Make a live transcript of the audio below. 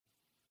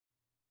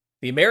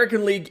The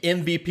American League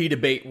MVP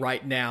debate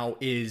right now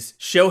is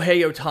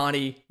Shohei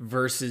Ohtani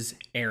versus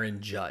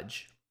Aaron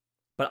Judge.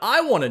 But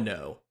I want to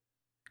know,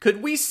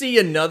 could we see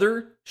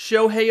another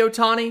Shohei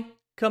Ohtani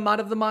come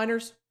out of the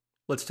minors?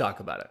 Let's talk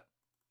about it.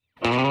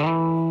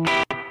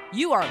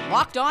 You are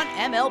Locked On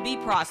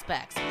MLB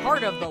Prospects,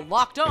 part of the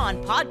Locked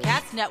On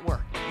Podcast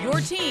Network, your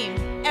team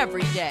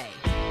every day.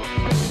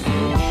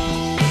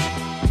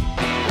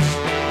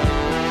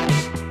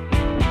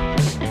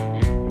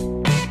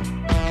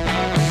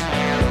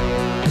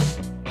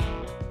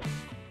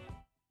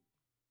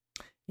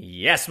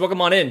 Yes,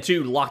 welcome on in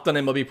to Locked On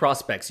MLB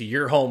Prospects,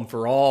 your home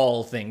for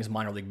all things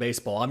minor league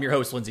baseball. I'm your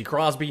host, Lindsey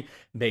Crosby,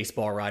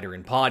 baseball writer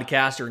and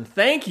podcaster, and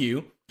thank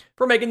you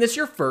for making this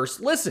your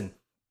first listen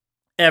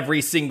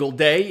every single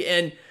day.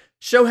 And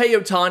Shohei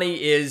Ohtani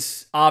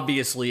is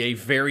obviously a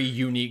very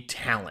unique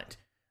talent.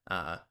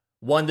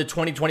 Won the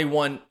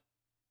 2021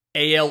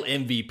 AL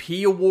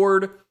MVP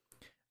award,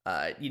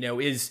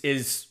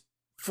 is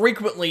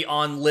frequently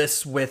on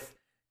lists with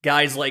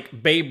guys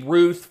like Babe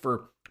Ruth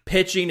for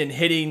pitching and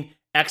hitting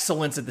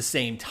excellence at the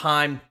same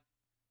time.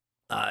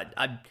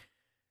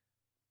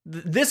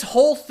 This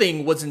whole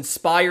thing was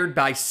inspired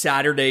by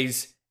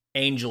Saturday's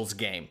Angels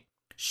game.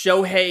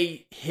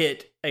 Shohei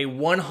hit a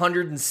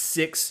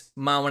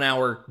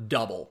 106-mile-an-hour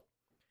double.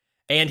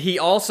 And he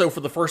also,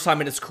 for the first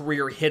time in his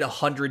career, hit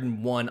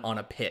 101 on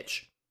a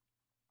pitch.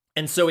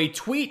 And so a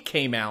tweet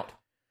came out.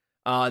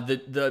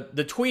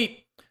 The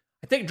tweet,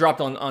 I think,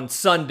 dropped on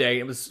Sunday.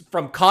 It was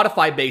from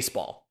Codify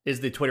Baseball, is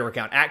the Twitter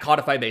account, at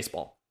Codify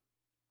Baseball.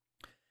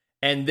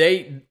 And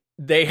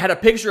they had a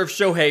picture of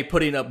Shohei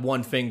putting up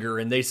one finger,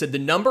 and they said the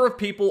number of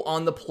people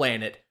on the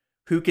planet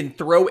who can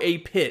throw a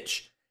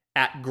pitch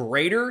at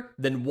greater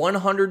than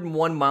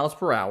 101 miles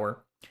per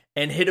hour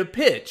and hit a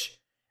pitch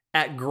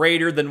at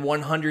greater than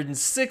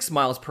 106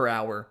 miles per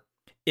hour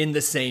in the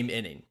same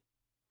inning.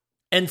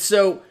 And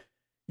so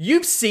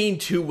you've seen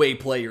two-way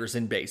players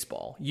in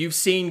baseball. You've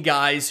seen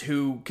guys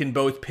who can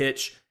both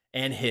pitch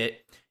and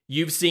hit.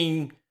 You've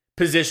seen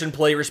position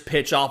players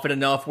pitch often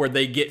enough where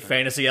they get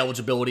fantasy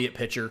eligibility at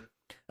pitcher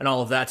and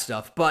all of that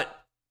stuff.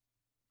 But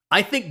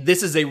I think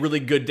this is a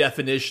really good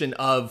definition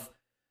of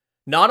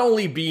not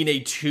only being a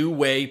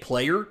two-way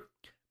player,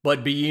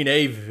 but being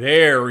a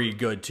very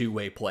good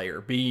two-way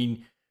player,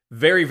 being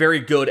very, very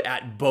good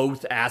at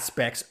both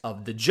aspects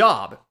of the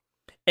job.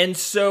 And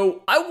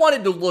so I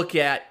wanted to look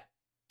at,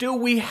 do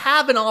we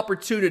have an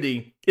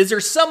opportunity? Is there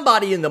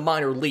somebody in the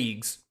minor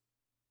leagues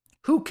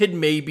who could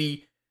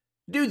maybe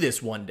do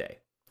this one day?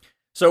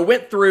 So I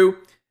went through,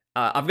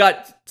 I've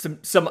got some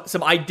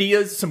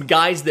ideas, some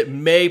guys that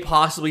may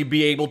possibly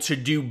be able to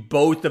do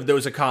both of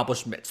those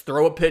accomplishments.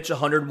 Throw a pitch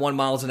 101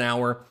 miles an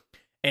hour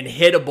and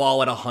hit a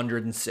ball at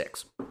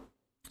 106.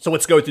 So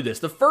let's go through this.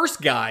 The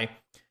first guy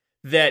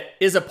that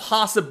is a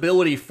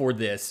possibility for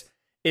this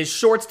is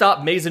shortstop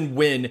Masyn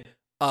Winn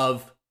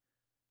of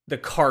the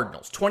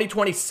Cardinals.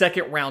 2020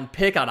 second round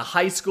pick out of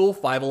high school,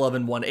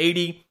 5'11",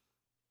 180.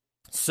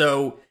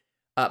 So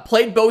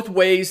played both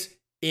ways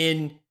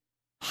in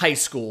high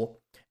school,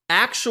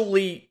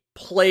 actually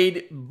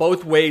played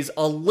both ways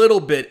a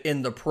little bit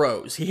in the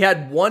pros. He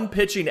had one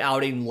pitching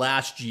outing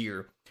last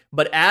year,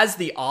 but as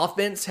the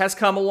offense has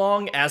come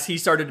along, as he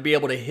started to be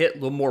able to hit a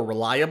little more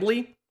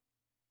reliably,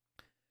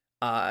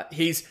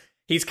 he's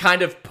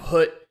kind of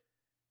put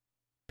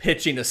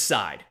pitching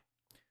aside.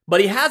 But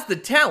he has the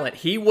talent.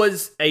 He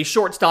was a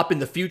shortstop in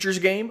the Futures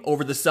game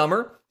over the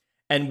summer,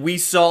 and we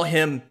saw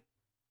him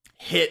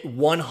hit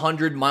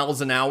 100 miles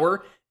an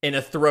hour in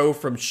a throw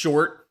from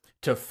short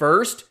to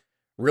first.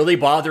 Really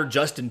bothered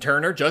Justin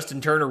Turner.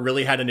 Justin Turner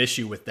really had an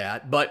issue with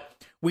that, but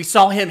we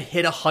saw him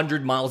hit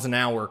 100 miles an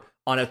hour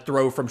on a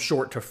throw from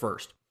short to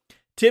first.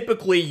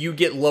 Typically, you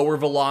get lower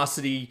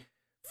velocity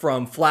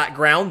from flat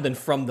ground than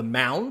from the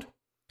mound.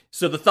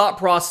 So the thought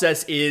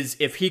process is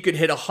if he could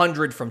hit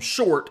 100 from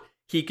short,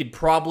 he could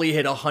probably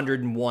hit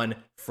 101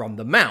 from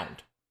the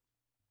mound.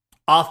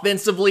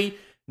 Offensively,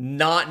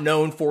 not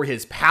known for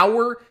his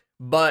power,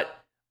 but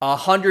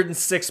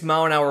 106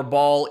 mile an hour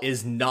ball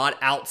is not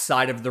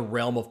outside of the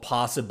realm of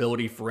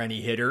possibility for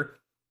any hitter.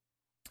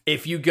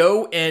 If you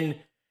go and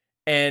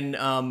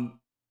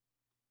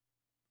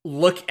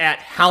look at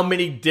how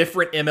many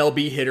different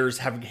MLB hitters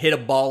have hit a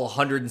ball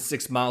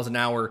 106 miles an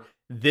hour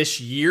this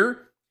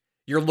year,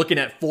 you're looking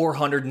at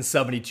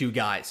 472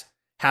 guys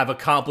have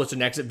accomplished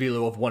an exit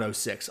velo of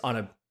 106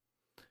 on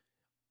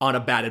a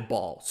batted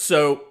ball.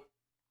 So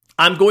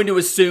I'm going to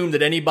assume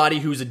that anybody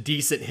who's a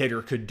decent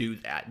hitter could do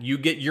that. You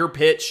get your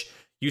pitch,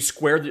 you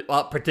square it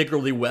up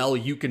particularly well,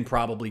 you can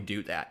probably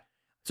do that.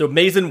 So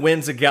Masyn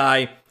Winn's a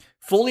guy,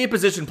 fully a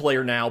position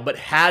player now, but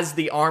has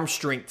the arm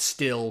strength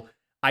still.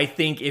 I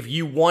think if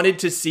you wanted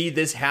to see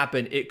this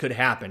happen, it could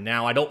happen.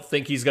 Now, I don't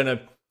think he's going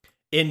to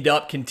end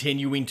up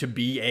continuing to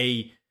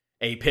be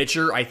a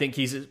pitcher. I think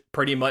he's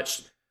pretty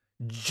much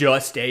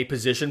just a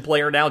position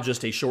player now,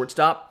 just a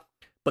shortstop,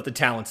 but the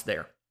talent's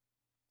there.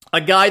 A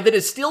guy that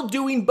is still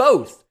doing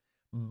both,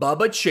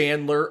 Bubba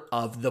Chandler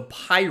of the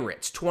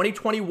Pirates.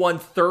 2021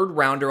 third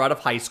rounder out of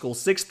high school,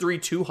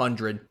 6'3",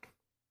 200.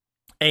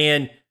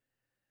 And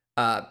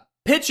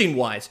Pitching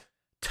wise,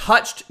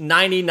 touched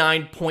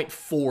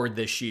 99.4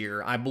 this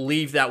year. I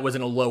believe that was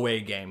in a low A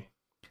game.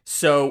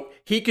 So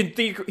he can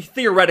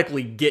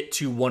theoretically get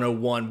to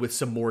 101 with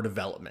some more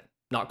development.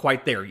 Not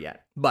quite there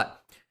yet,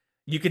 but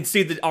you can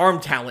see the arm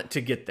talent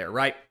to get there,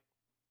 right?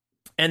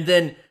 And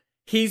then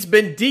he's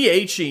been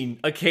DHing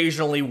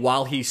occasionally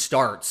while he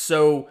starts.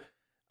 So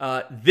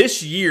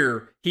this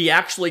year, he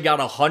actually got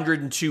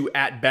 102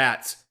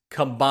 at-bats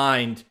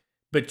combined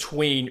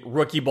between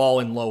rookie ball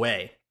and low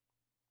A.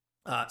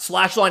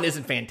 Slash line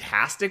isn't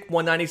fantastic,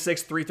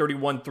 196,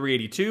 331,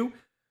 382,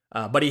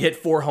 but he hit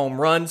 4 home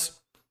runs.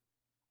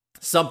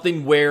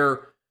 Something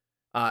where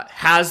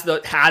has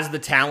the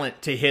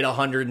talent to hit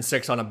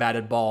 106 on a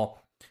batted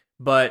ball,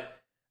 but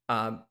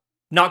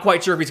not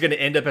quite sure if he's going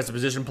to end up as a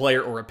position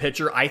player or a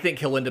pitcher. I think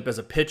he'll end up as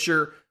a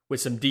pitcher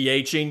with some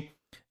DHing.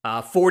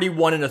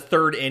 41 and a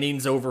third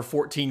innings over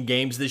 14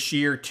 games this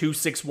year,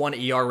 2.61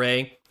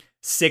 ERA,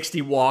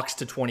 60 walks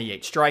to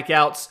 28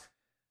 strikeouts.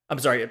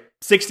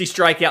 60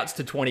 strikeouts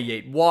to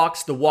 28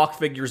 walks. The walk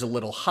figure is a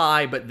little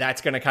high, but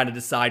that's going to kind of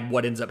decide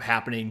what ends up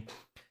happening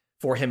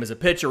for him as a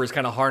pitcher, is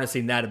kind of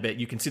harnessing that a bit.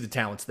 You can see the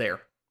talents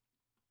there.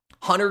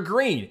 Hunter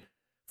Green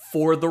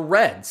for the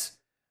Reds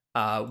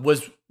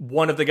was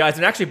one of the guys,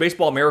 and actually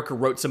Baseball America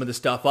wrote some of the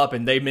stuff up,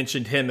 and they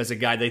mentioned him as a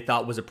guy they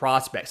thought was a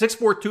prospect. 6'4",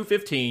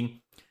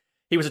 215.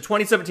 He was a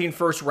 2017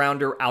 first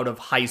rounder out of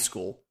high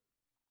school.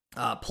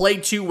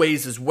 Played 2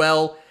 ways as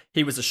well.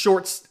 He was a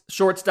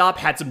shortstop,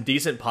 had some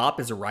decent pop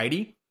as a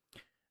righty.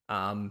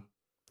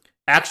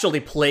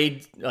 Actually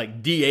played,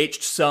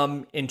 DH'd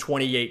some in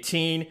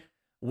 2018.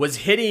 Was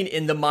hitting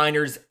in the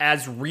minors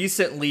as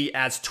recently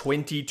as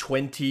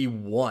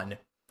 2021.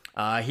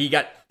 He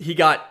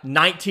got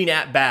 19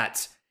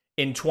 at-bats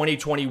in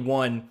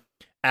 2021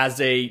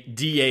 as a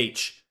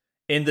DH.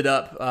 Ended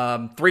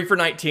up 3 for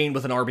 19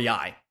 with an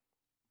RBI.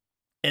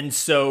 And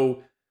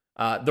so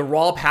the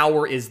raw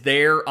power is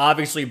there.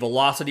 Obviously,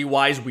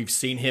 velocity-wise, we've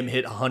seen him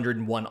hit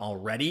 101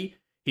 already.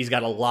 He's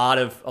got a lot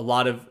of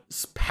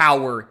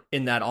power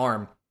in that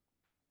arm.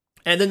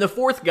 And then the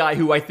fourth guy,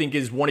 who I think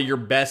is one of your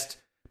best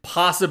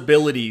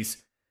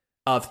possibilities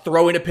of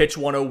throwing a pitch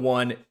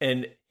 101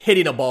 and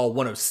hitting a ball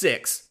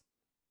 106,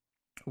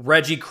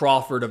 Reggie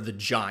Crawford of the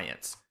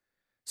Giants.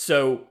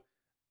 So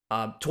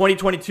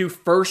 2022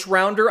 first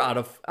rounder out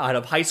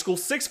of high school,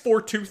 6'4",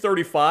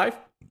 235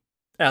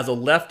 as a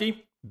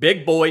lefty.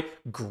 Big boy,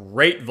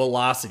 great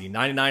velocity,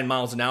 99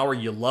 miles an hour.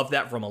 You love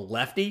that from a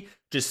lefty.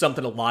 Just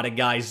something a lot of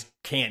guys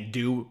can't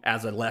do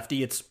as a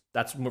lefty.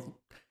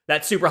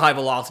 That super high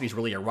velocity is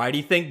really a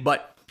righty thing,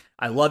 but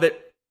I love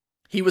it.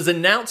 He was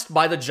announced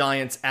by the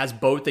Giants as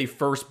both a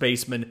first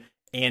baseman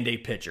and a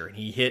pitcher. And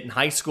he hit in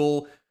high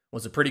school,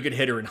 was a pretty good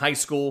hitter in high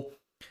school.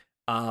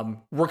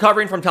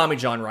 Recovering from Tommy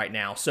John right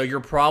now, so you're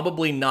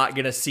probably not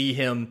going to see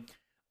him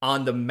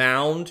on the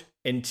mound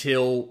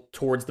until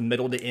towards the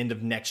middle to end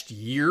of next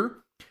year.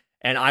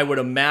 And I would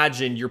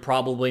imagine you're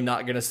probably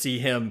not going to see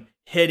him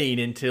hitting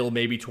until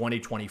maybe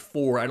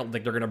 2024. I don't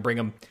think they're going to bring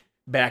him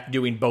back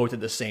doing both at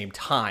the same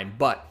time.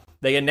 But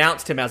they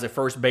announced him as a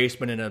first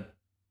baseman and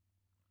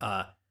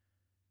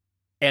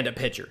a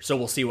pitcher. So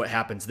we'll see what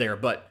happens there.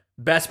 But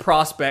best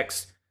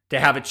prospects to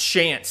have a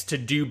chance to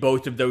do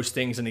both of those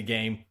things in a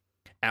game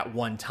at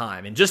one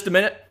time. In just a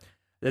minute,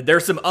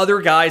 there's some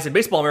other guys, and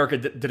Baseball America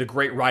did a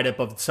great write-up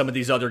of some of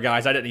these other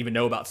guys. I didn't even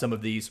know about some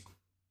of these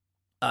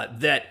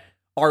that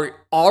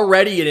are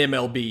already in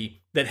MLB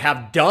that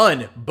have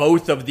done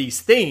both of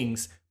these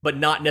things, but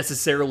not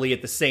necessarily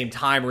at the same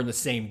time or in the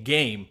same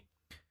game.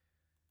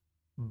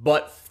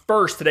 But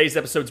first, today's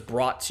episode is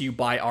brought to you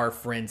by our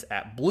friends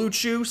at Blue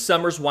Chew.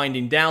 Summer's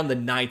winding down, the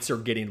nights are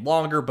getting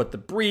longer, but the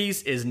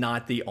breeze is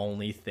not the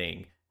only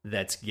thing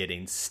that's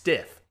getting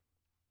stiff.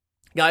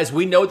 Guys,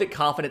 we know that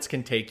confidence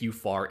can take you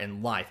far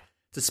in life.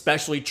 It's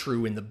especially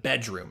true in the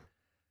bedroom,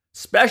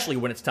 especially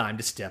when it's time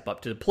to step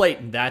up to the plate,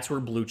 and that's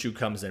where Blue Chew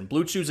comes in.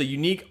 Blue Chew is a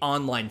unique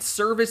online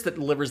service that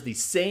delivers the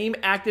same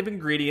active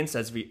ingredients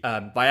as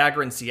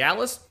Viagra and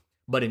Cialis,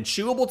 but in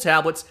chewable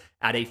tablets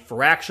at a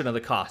fraction of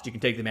the cost. You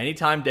can take them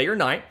anytime, day or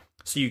night,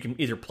 so you can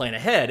either plan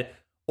ahead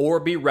or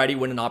be ready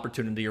when an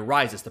opportunity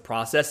arises. The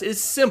process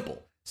is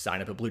simple.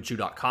 Sign up at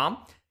BlueChew.com,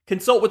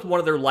 consult with one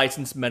of their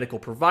licensed medical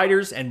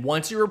providers, and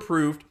once you're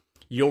approved,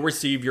 you'll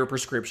receive your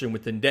prescription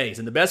within days.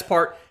 And the best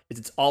part is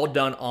it's all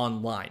done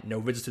online. No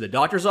visits to the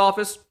doctor's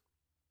office,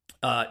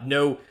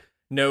 no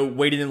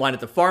waiting in line at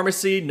the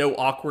pharmacy, no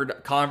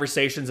awkward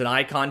conversations and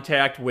eye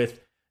contact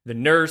with the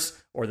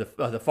nurse or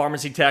the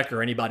pharmacy tech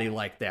or anybody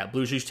like that.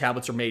 Blue Chew's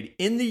tablets are made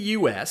in the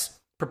U.S.,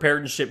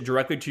 prepared and shipped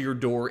directly to your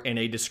door in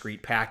a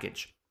discreet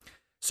package.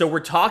 So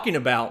we're talking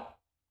about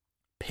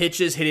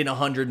pitches hitting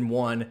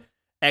 101,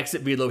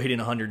 exit velo hitting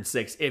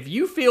 106. If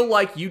you feel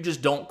like you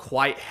just don't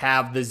quite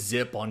have the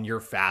zip on your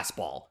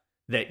fastball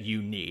that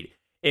you need,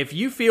 if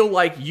you feel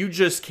like you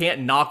just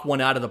can't knock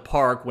one out of the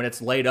park when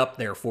it's laid up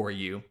there for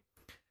you,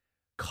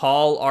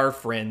 call our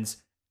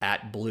friends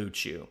at Blue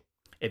Chew.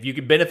 If you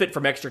can benefit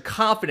from extra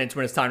confidence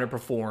when it's time to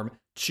perform,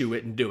 chew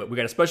it and do it. We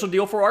got a special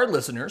deal for our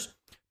listeners.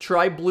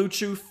 try Blue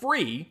Chew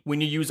free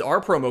when you use our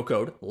promo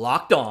code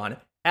LOCKEDON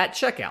at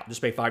checkout.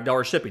 Just pay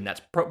 $5 shipping.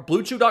 That's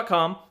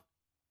BlueChew.com,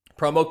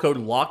 promo code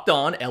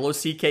LOCKEDON,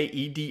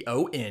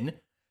 LOCKEDON,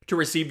 to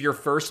receive your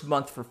first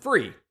month for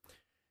free.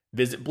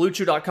 Visit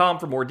BlueChew.com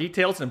for more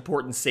details and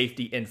important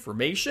safety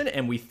information,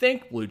 and we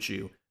thank Blue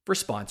Chew for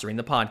sponsoring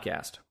the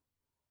podcast.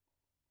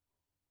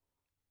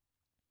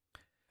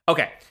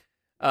 Okay,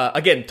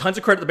 again, tons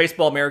of credit to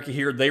Baseball America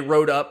here. They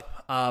wrote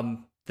up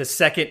the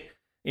second,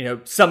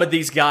 some of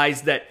these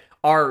guys that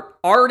are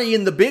already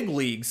in the big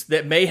leagues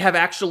that may have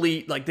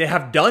actually, they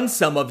have done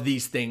some of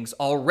these things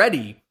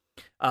already,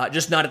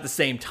 just not at the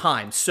same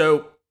time.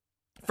 So,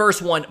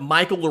 first one,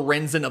 Michael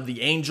Lorenzen of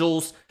the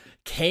Angels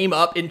came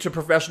up into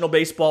professional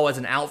baseball as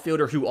an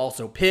outfielder who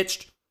also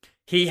pitched.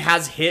 He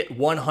has hit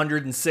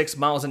 106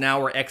 miles an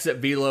hour exit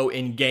velo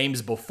in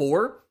games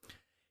before.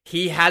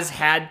 He has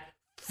had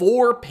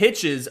 4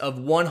 pitches of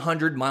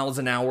 100 miles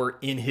an hour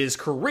in his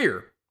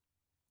career.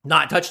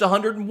 Not touched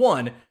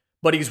 101,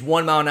 but he's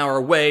 1 mile an hour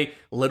away.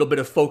 A little bit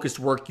of focused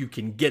work, you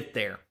can get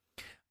there.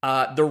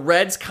 The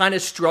Reds kind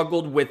of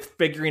struggled with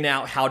figuring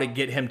out how to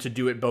get him to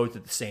do it both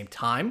at the same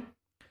time,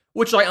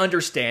 which I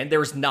understand.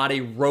 There's not a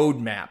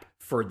roadmap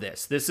for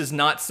this. This is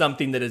not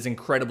something that is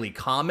incredibly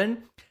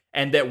common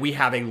and that we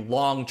have a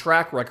long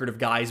track record of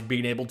guys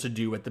being able to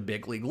do at the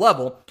big league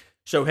level.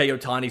 Shohei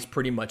Ohtani's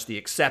pretty much the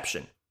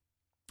exception.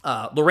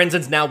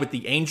 Lorenzen's now with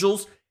the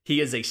Angels. He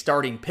is a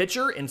starting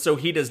pitcher, and so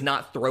he does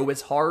not throw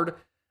as hard.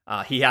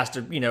 He has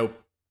to,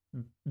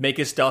 make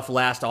his stuff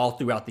last all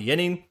throughout the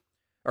inning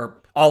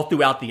or all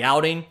throughout the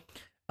outing.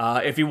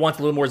 If he wants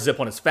a little more zip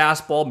on his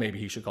fastball, maybe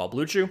he should call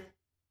Blue Chew.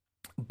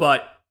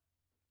 But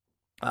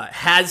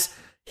has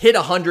hit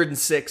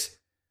 106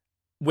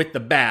 with the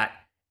bat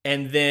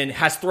and then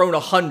has thrown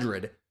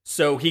 100.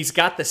 So he's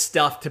got the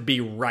stuff to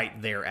be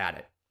right there at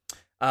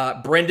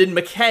it. Brendan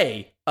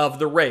McKay of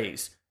the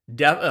Rays,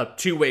 a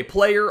two-way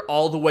player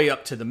all the way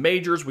up to the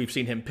majors. We've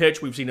seen him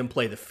pitch. We've seen him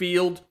play the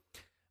field.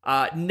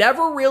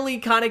 Never really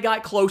kind of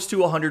got close to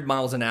 100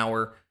 miles an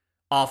hour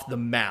off the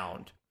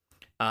mound.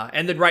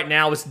 And then right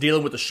now is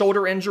dealing with a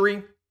shoulder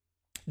injury.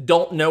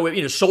 Don't know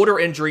if, shoulder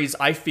injuries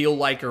I feel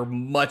like are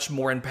much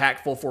more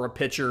impactful for a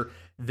pitcher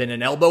than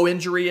an elbow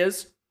injury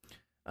is.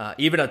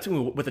 Even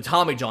with a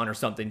Tommy John or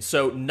something.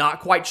 So not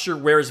quite sure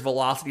where his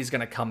velocity is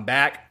going to come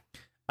back.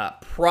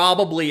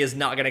 Probably is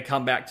not going to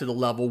come back to the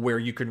level where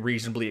you can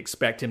reasonably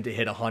expect him to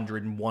hit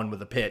 101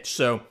 with a pitch.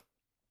 So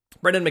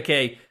Brendan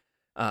McKay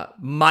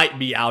might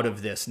be out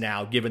of this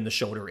now, given the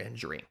shoulder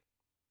injury.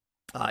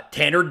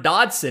 Tanner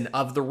Dodson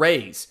of the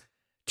Rays,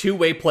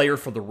 two-way player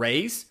for the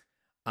Rays.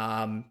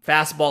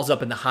 Fastball's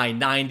up in the high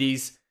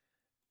 90s.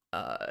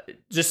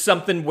 Just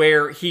something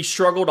where he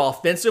struggled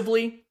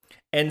offensively,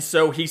 and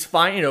so he's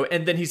fine,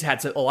 and then he's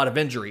had a lot of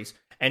injuries,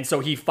 and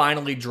so he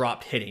finally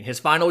dropped hitting. His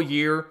final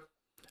year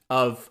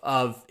of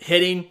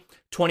hitting,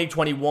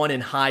 2021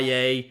 in high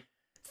A,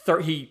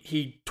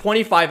 he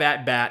 25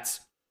 at-bats,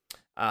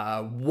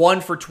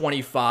 1 for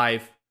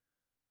 25,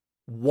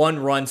 1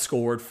 run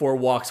scored, 4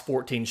 walks,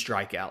 14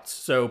 strikeouts.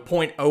 So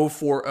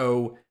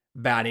 .040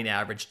 batting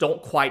average.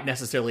 Don't quite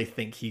necessarily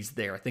think he's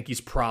there. I think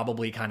he's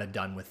probably kind of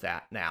done with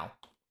that now.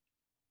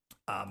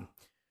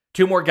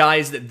 2 more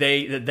guys that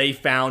they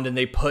found and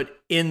they put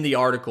in the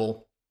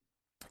article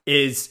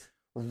is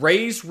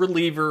Rays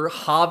reliever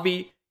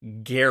Javi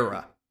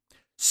Guerra.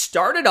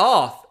 Started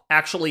off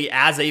actually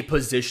as a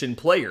position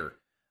player.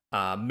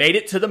 Made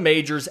it to the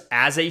majors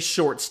as a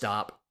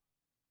shortstop.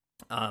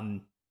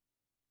 And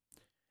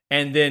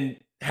then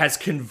has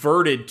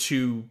converted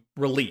to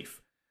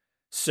relief.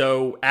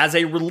 So as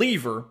a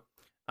reliever,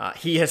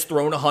 he has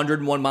thrown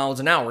 101 miles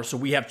an hour. So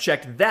we have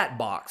checked that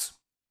box.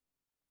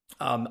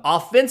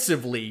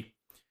 Offensively,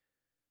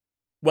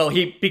 well,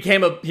 he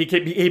became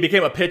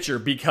a pitcher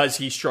because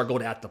he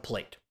struggled at the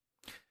plate.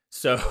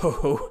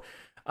 So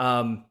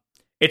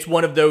it's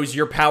one of those,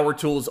 your power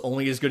tool is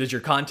only as good as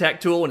your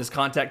contact tool, and his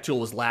contact tool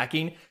was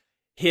lacking.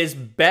 His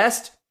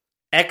best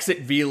exit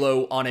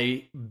velo on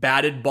a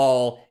batted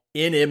ball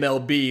in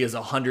MLB is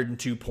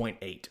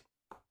 102.8.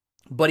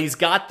 But he's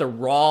got the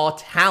raw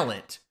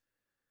talent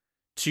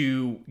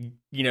to,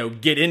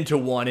 get into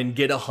one and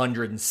get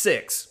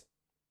 106.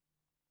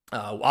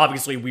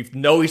 Obviously, we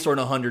know he's thrown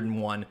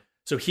 101,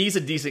 so he's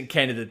a decent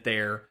candidate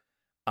there.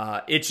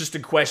 It's just a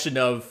question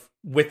of,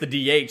 with the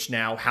DH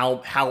now,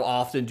 how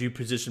often do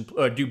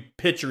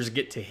pitchers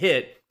get to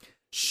hit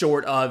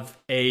short of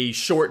a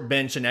short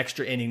bench and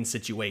extra inning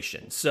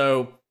situation.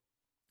 So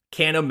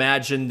can't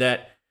imagine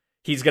that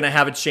he's going to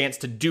have a chance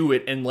to do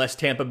it unless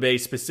Tampa Bay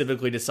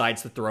specifically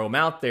decides to throw him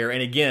out there.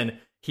 And again,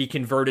 he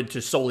converted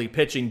to solely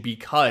pitching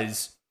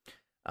because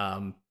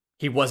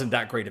he wasn't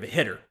that great of a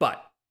hitter.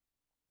 But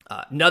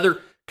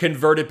another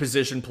converted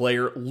position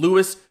player,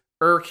 Louis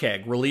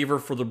Urqueg, reliever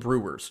for the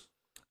Brewers.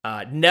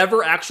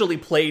 Never actually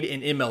played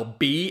in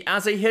MLB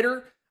as a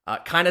hitter.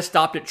 Kind of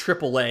stopped at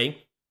AAA.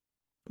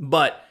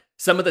 But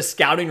some of the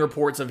scouting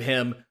reports of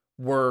him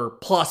were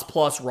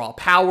plus raw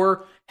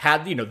power.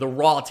 Had, the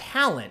raw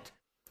talent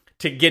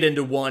to get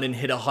into one and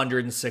hit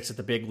 106 at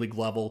the big league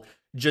level.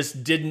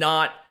 just did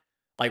not,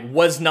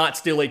 was not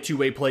still a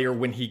two-way player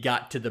when he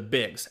got to the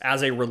bigs.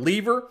 As a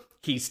reliever,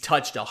 he's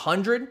touched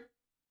 100,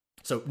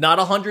 so not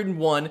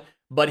 101,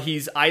 but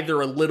he's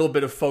either a little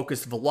bit of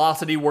focused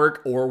velocity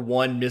work or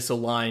one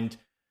misaligned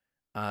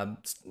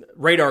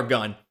radar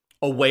gun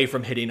away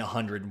from hitting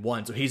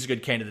 101. So he's a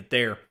good candidate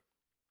there.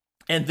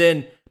 And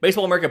then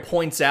Baseball America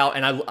points out,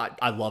 and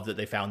I love that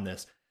they found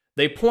this,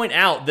 they point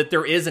out that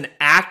there is an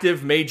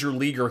active major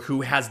leaguer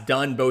who has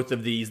done both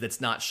of these that's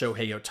not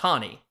Shohei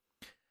Ohtani.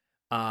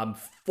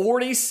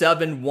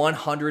 47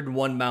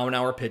 101 mile an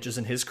hour pitches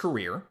in his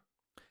career,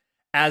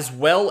 as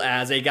well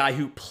as a guy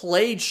who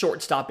played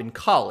shortstop in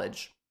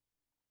college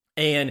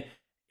and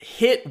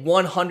hit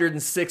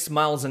 106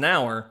 miles an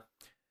hour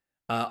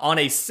on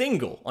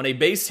a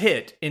base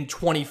hit in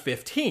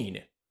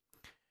 2015.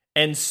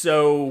 And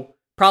so,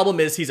 problem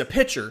is he's a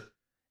pitcher,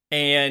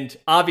 and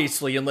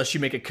obviously, unless you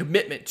make a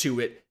commitment to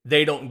it,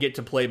 they don't get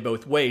to play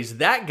both ways.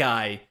 That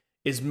guy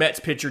is Mets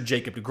pitcher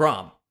Jacob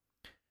deGrom.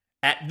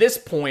 At this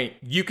point,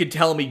 you could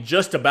tell me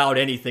just about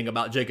anything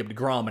about Jacob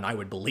deGrom, and I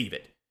would believe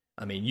it.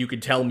 I mean, you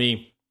could tell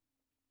me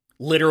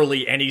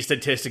literally any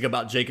statistic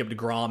about Jacob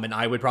deGrom, and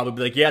I would probably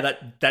be like, yeah,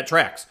 that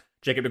tracks.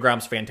 Jacob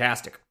deGrom's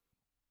fantastic.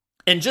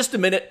 In just a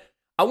minute,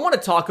 I want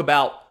to talk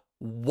about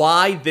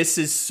why this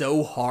is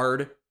so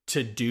hard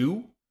to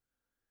do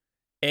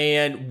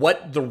and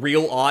what the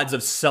real odds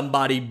of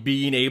somebody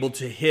being able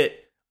to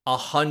hit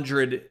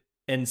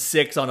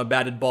 106 on a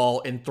batted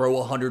ball and throw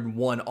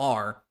 101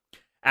 are,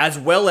 as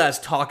well as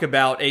talk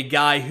about a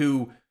guy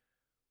who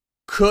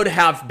could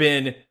have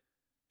been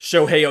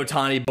Shohei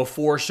Ohtani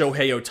before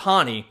Shohei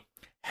Ohtani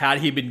had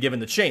he been given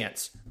the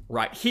chance,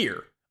 right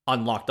here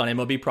on Locked On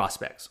MLB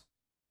Prospects.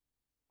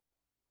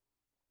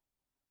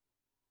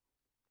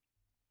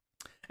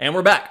 And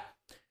we're back.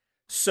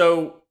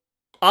 So,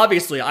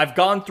 obviously, I've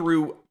gone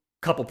through a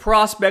couple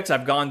prospects,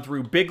 I've gone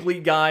through big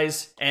league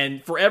guys,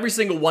 and for every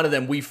single one of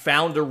them, we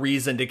found a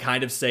reason to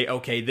kind of say,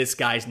 okay, this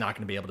guy's not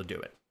going to be able to do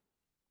it.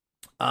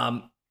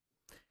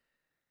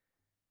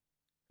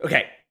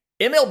 Okay,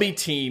 MLB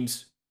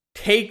teams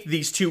take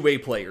these two-way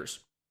players,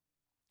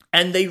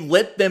 and they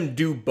let them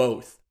do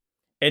both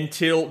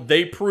until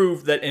they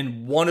prove that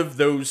in one of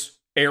those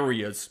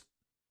areas,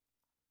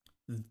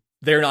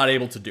 they're not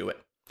able to do it.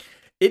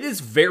 It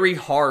is very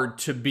hard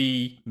to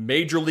be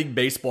Major League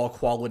Baseball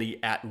quality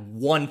at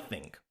one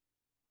thing,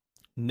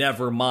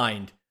 never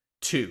mind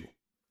two.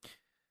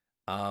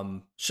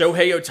 Shohei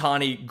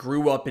Ohtani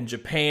grew up in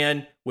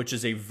Japan, which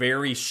is a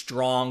very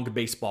strong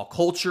baseball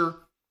culture,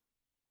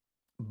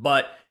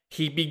 but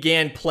he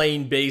began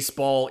playing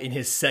baseball in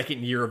his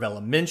second year of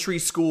elementary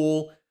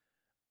school,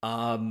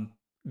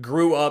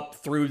 grew up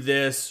through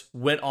this,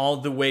 went all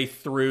the way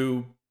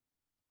through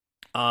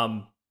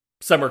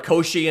Summer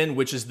Koshien,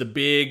 which is the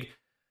big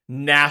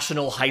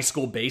national high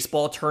school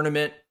baseball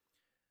tournament,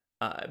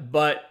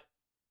 but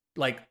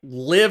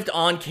lived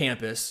on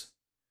campus,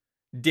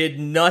 did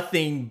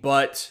nothing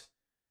but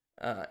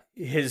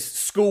his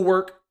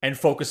schoolwork and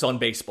focus on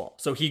baseball.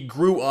 So he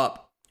grew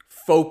up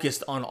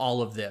focused on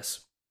all of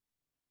this.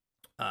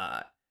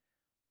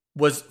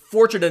 Was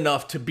fortunate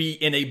enough to be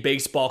in a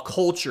baseball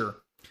culture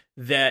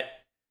that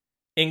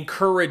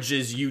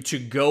encourages you to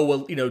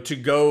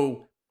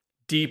go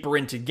deeper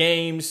into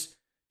games,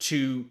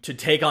 to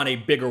take on a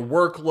bigger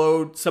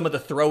workload. Some of the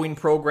throwing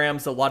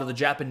programs a lot of the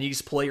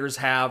Japanese players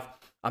have,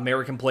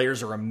 American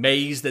players are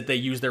amazed that they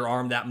use their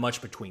arm that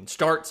much between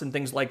starts and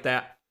things like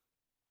that.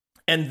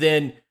 And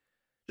then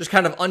just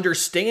kind of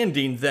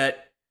understanding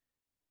that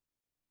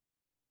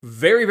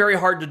very, very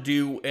hard to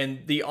do,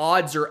 and the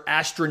odds are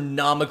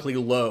astronomically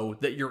low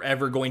that you're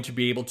ever going to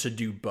be able to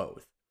do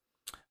both.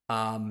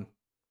 And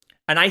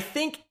I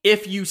think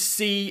if you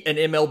see an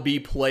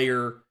MLB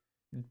player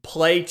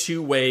play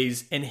two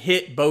ways and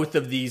hit both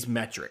of these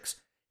metrics,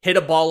 hit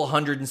a ball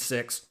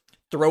 106,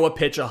 throw a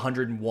pitch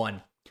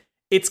 101,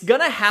 it's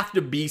going to have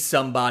to be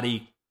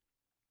somebody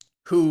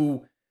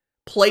who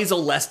plays a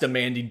less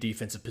demanding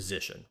defensive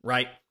position,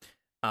 right?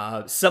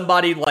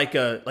 Somebody like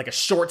a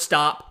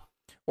shortstop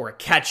or a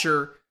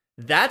catcher.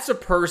 That's a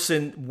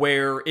person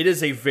where it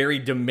is a very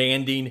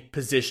demanding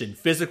position.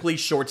 Physically,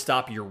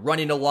 shortstop, you're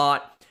running a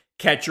lot.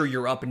 Catcher,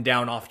 you're up and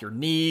down off your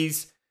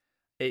knees.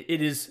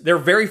 They're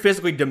very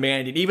physically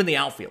demanding. Even the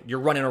outfield, you're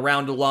running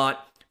around a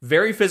lot.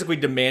 Very physically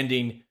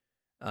demanding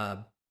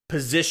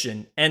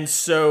position. And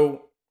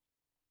so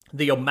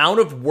the amount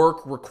of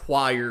work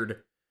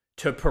required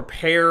to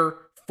prepare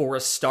for a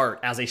start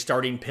as a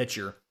starting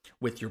pitcher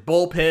with your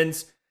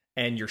bullpens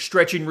and your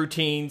stretching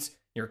routines,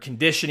 your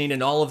conditioning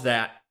and all of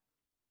that,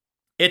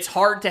 it's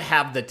hard to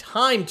have the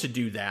time to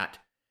do that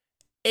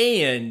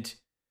and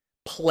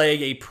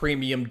play a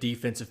premium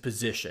defensive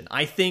position.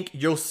 I think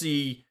you'll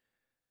see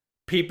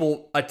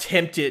people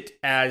attempt it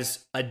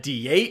as a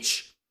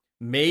DH,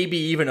 maybe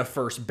even a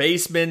first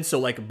baseman, so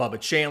like Bubba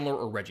Chandler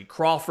or Reggie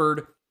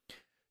Crawford,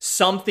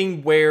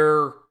 something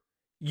where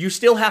you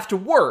still have to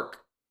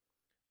work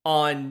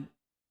on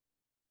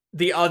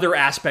the other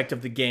aspect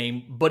of the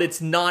game, but it's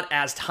not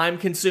as time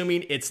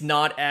consuming, it's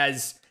not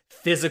as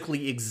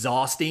physically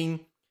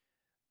exhausting.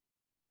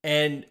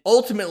 And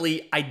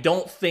ultimately, I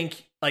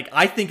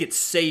think it's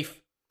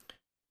safe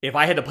if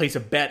I had to place a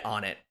bet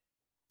on it.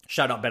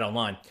 Shout out Bet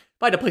Online.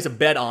 If I had to place a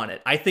bet on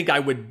it, I think I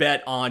would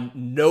bet on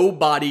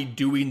nobody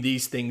doing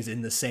these things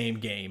in the same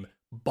game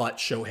but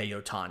Shohei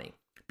Ohtani.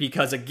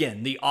 Because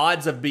again, the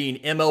odds of being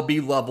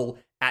MLB level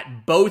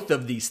at both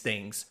of these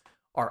things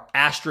are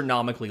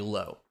astronomically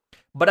low.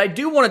 But I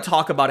do want to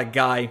talk about a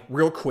guy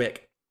real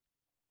quick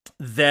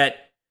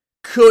that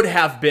could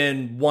have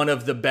been one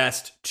of the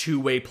best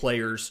two-way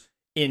players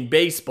in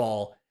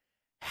baseball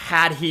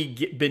had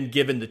he been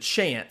given the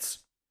chance.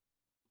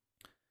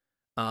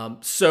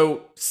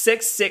 So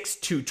 6'6",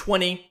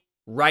 220,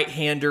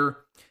 right-hander,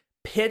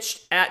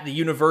 pitched at the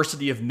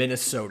University of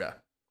Minnesota.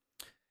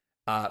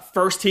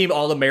 First team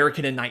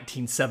All-American in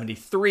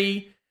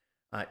 1973,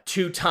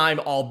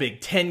 two-time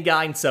All-Big Ten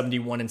guy in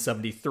 71 and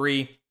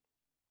 73,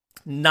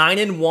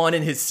 9-1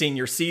 in his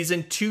senior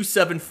season,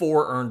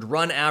 274 earned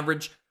run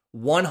average,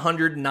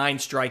 109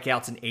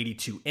 strikeouts in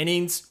 82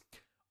 innings.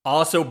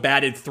 Also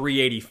batted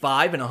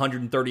 .385 and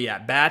 130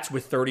 at-bats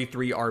with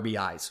 33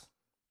 RBIs.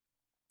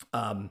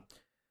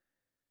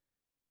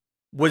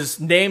 Was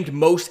named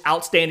most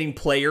outstanding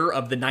player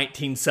of the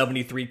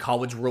 1973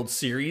 College World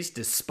Series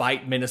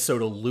despite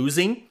Minnesota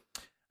losing.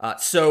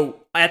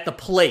 So at the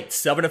plate,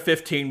 7 of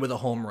 15 with a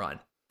home run.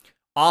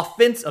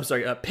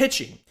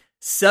 Pitching,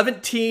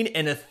 17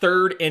 and a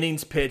third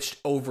innings pitched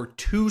over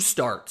 2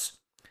 starts.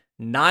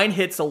 9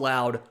 hits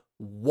allowed,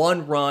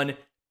 1 run,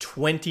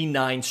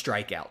 29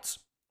 strikeouts.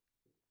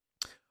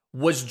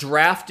 Was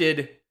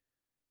drafted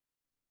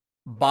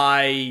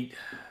by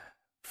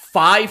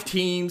 5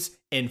 teams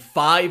in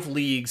 5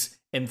 leagues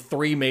in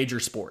 3 major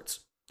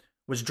sports.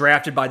 Was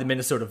drafted by the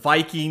Minnesota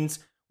Vikings,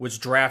 was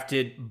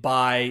drafted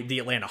by the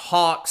Atlanta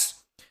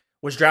Hawks,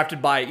 was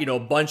drafted by, a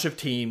bunch of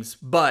teams,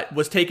 but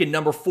was taken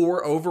number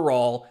 4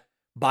 overall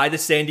by the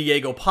San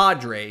Diego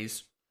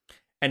Padres.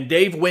 And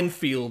Dave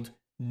Winfield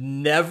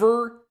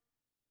never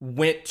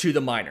went to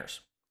the minors.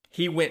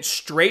 He went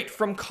straight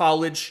from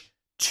college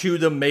to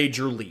the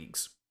major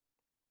leagues.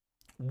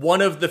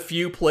 One of the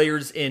few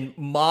players in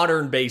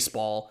modern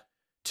baseball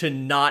to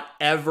not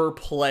ever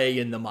play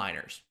in the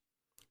minors.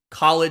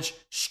 College,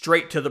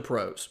 straight to the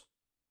pros.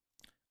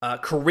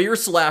 Career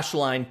slash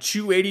line,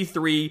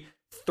 283,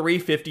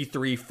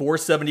 353,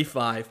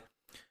 475,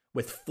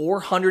 with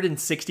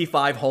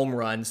 465 home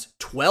runs,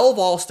 12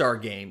 All-Star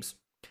games,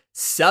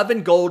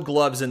 7 Gold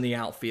Gloves in the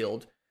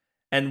outfield,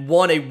 and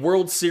won a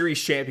World Series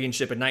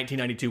championship in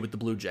 1992 with the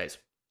Blue Jays.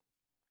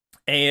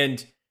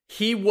 And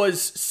he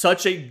was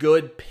such a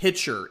good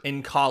pitcher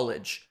in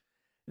college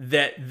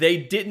that they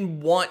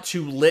didn't want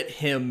to let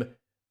him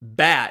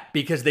bat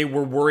because they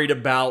were worried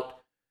about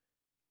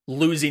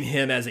losing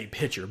him as a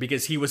pitcher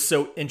because he was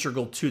so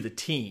integral to the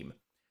team.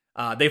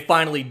 They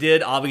finally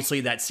did. Obviously,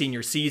 that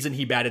senior season,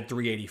 he batted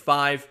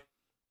 .385,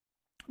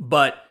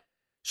 but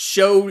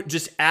showed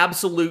just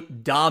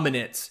absolute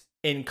dominance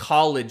in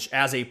college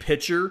as a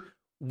pitcher.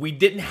 We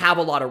didn't have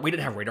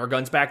radar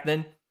guns back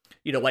then,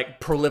 like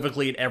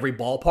prolifically in every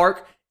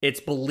ballpark. It's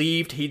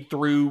believed he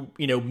threw,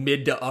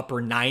 mid to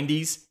upper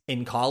 90s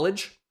in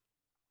college.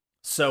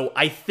 So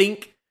I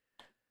think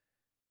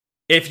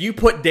if you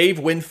took Dave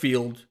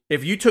Winfield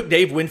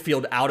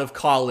out of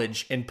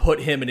college and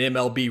put him in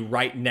MLB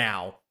right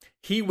now,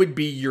 he would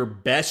be your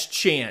best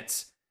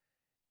chance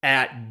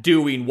at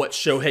doing what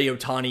Shohei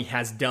Ohtani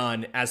has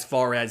done as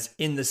far as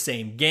in the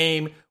same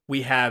game.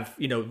 We have,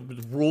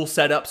 rule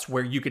setups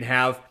where you can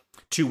have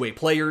two-way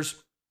players,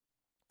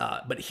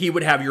 but he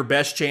would have your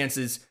best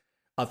chances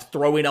of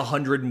throwing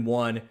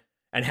 101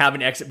 and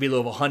having an exit velo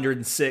of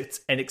 106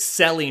 and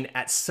excelling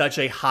at such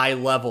a high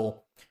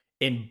level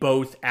in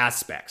both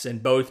aspects, in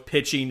both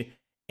pitching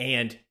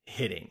and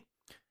hitting.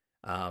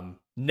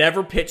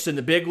 Never pitched in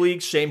the big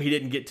leagues. Shame he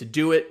didn't get to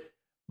do it,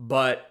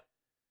 but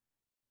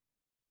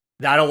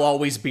that'll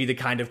always be the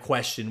kind of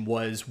question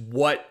was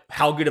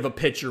how good of a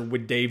pitcher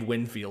would Dave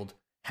Winfield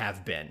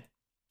have been?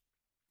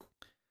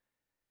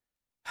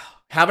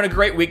 Having a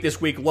great week this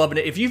week, loving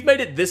it. If you've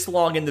made it this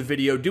long in the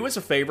video, do us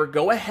a favor,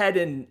 go ahead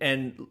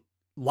and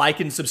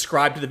like and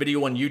subscribe to the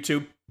video on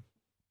YouTube.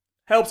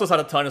 Helps us out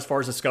a ton as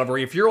far as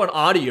discovery. If you're on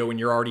audio and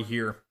you're already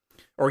here,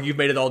 or you've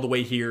made it all the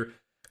way here,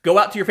 go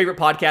out to your favorite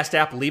podcast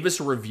app, leave us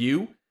a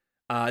review.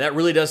 That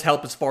really does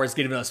help as far as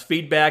getting us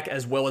feedback,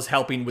 as well as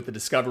helping with the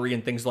discovery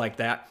and things like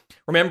that.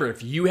 Remember,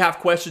 if you have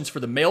questions for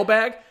the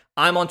mailbag,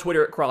 I'm on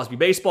Twitter at Crosby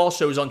Baseball,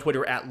 show's on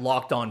Twitter at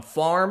Locked On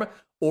Farm,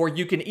 or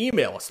you can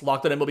email us,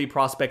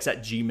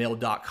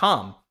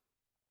 lockedonmlbprospects@gmail.com.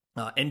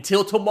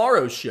 Until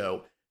tomorrow's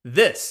show,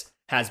 this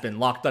has been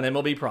Locked On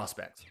MLB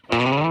Prospects.